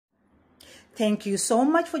Thank you so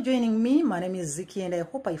much for joining me. My name is Ziki and I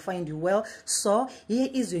hope I find you well. So here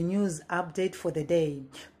is your news update for the day.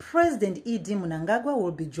 President Mnangagwa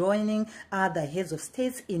will be joining other heads of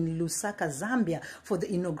states in Lusaka, Zambia for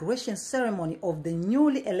the inauguration ceremony of the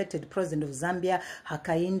newly elected president of Zambia,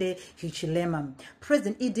 Hakainde Hichilema.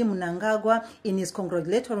 President Mnangagwa, in his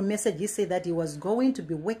congratulatory message, he said that he was going to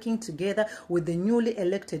be working together with the newly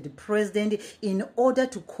elected president in order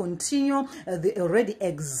to continue the already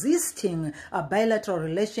existing bilateral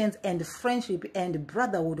relations and friendship and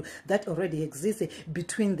brotherhood that already exists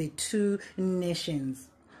between the two nations.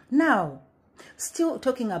 Now, still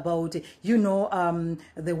talking about,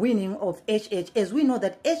 the winning of HH, as we know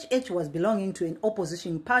that HH was belonging to an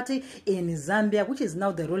opposition party in Zambia, which is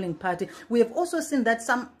now the ruling party. We have also seen that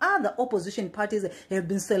some other opposition parties have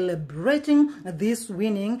been celebrating this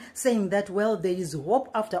winning, saying that, well, there is hope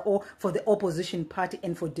after all for the opposition party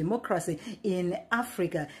and for democracy in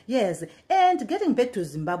Africa. Yes, and getting back to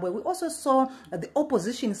Zimbabwe, we also saw the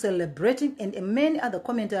opposition celebrating, and many other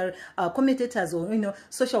commentators or,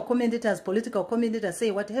 social commentators, political commentators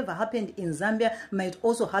say whatever happened in Zambia might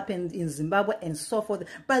also happen in Zimbabwe and so forth.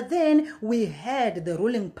 But then we had the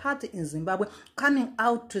ruling party in Zimbabwe coming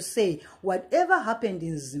out to say whatever happened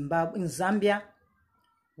in Zambia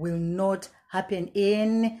will not happen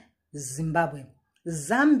in Zimbabwe.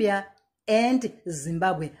 Zambia and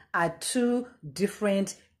Zimbabwe are two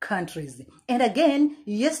different countries. And again,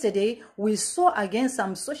 yesterday we saw again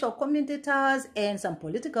some social commentators and some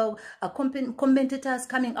political commentators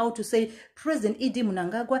coming out to say President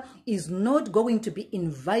Mnangagwa is not going to be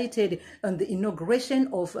invited on the inauguration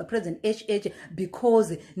of President HH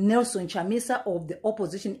because Nelson Chamisa of the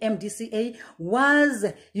opposition MDCA was,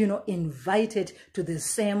 invited to the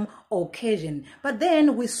same occasion. But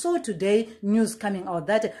then we saw today news coming out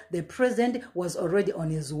that the president was already on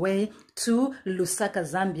his way to Lusaka,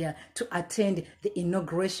 Zambia to attend the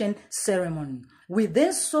inauguration ceremony. We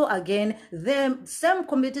then saw again some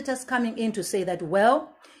commentators coming in to say that,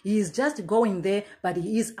 well, he is just going there, but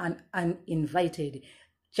he is uninvited.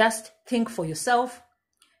 Just think for yourself.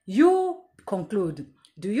 You conclude.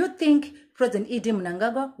 Do you think President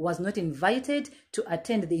Mnangagwa was not invited to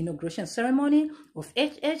attend the inauguration ceremony of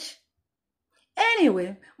HH?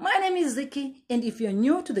 Anyway, my name is Ziki, and if you're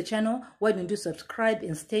new to the channel, why don't you subscribe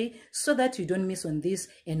and stay so that you don't miss on this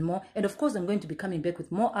and more. And of course, I'm going to be coming back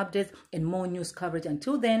with more updates and more news coverage.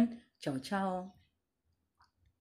 Until then, ciao, ciao.